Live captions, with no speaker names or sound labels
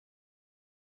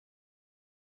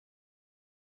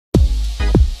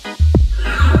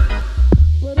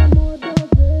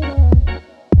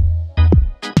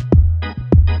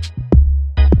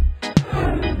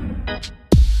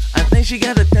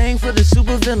for the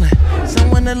super villain.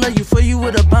 Someone that love you for you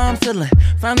with a bomb feeling.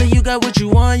 Finally you got what you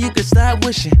want, you can stop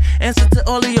wishing. Answer to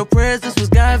all of your prayers, this was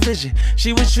God's vision.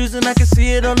 She was choosing, I could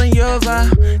see it all in your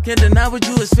vibe. Can't deny what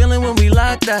you was feeling when we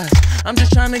locked eyes. I'm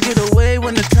just trying to get away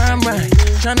when the time right.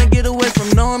 Trying to get away from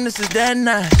knowing this is that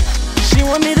night. She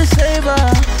want me to save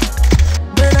her,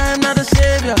 but I am not a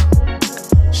savior.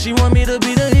 She want me to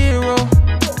be the hero,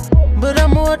 but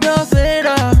I'm more Darth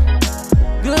Vader.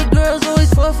 Good girls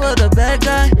always fall for the bad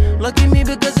guy. Lucky me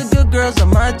because the good girls are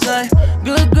my type.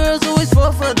 Good girls always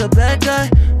fall for the bad guy.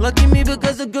 Lucky me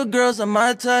because the good girls are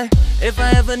my type. If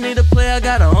I ever need a play, I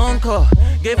got her encore.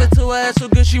 Gave it to her ass so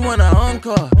good she want her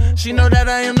encore. She know that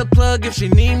I am the plug if she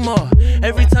need more.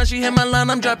 Every time she hit my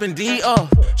line, I'm dropping D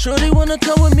off. Shorty wanna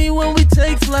come with me when we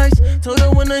take flights. Told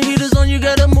her when the heat is on, you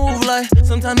gotta move like.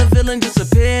 Sometimes the villain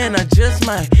disappear and I just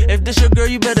might. If this your girl,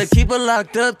 you better keep her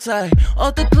locked up tight.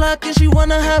 Off the clock and she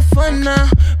wanna have fun now.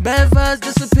 Bad vibes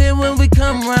disappear when we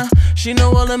come round. She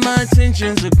know all of my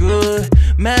intentions are good.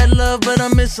 Mad love, but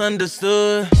I'm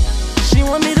misunderstood. She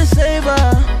want me to save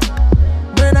her,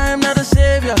 but I am not a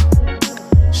savior.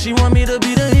 She want me to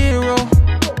be the hero,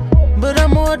 but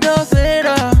I'm more Darth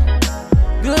Vader.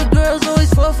 Good girls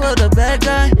always fall for the bad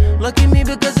guy. Lucky me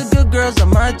because the good girls are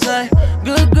my type.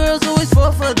 Good girls always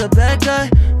fall for the bad guy.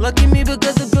 Lucky me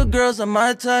because the good girls are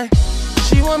my type.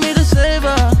 She want me to save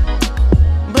her,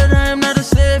 but I am not a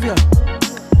savior.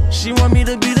 She want me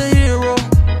to be the hero,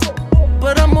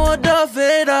 but I'm more Darth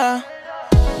Vader.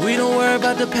 We don't worry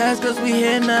about the past cause we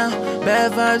here now.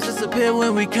 Bad vibes disappear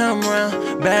when we come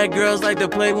round. Bad girls like to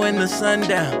play when the sun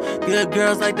down. Good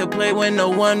girls like to play when no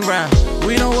one round.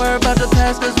 We don't worry about the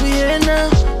past cause we here now.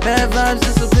 Bad vibes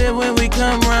disappear when we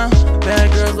come round.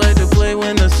 Bad girls like to play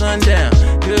when the sun down.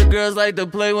 Good girls like to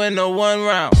play when no one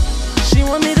round. She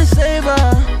want me to save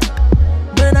her,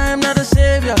 but I am not a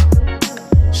savior.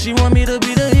 She want me to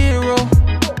be the hero,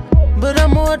 but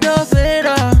I'm more Darth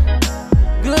Vader.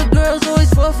 Good girls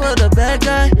always fall for the bad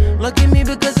guy. Lucky me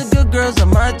because the good girls are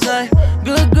my type.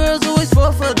 Good girls always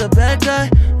fall for the bad guy.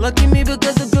 Lucky me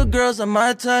because the good girls are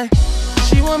my type.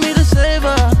 She want me to save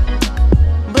her,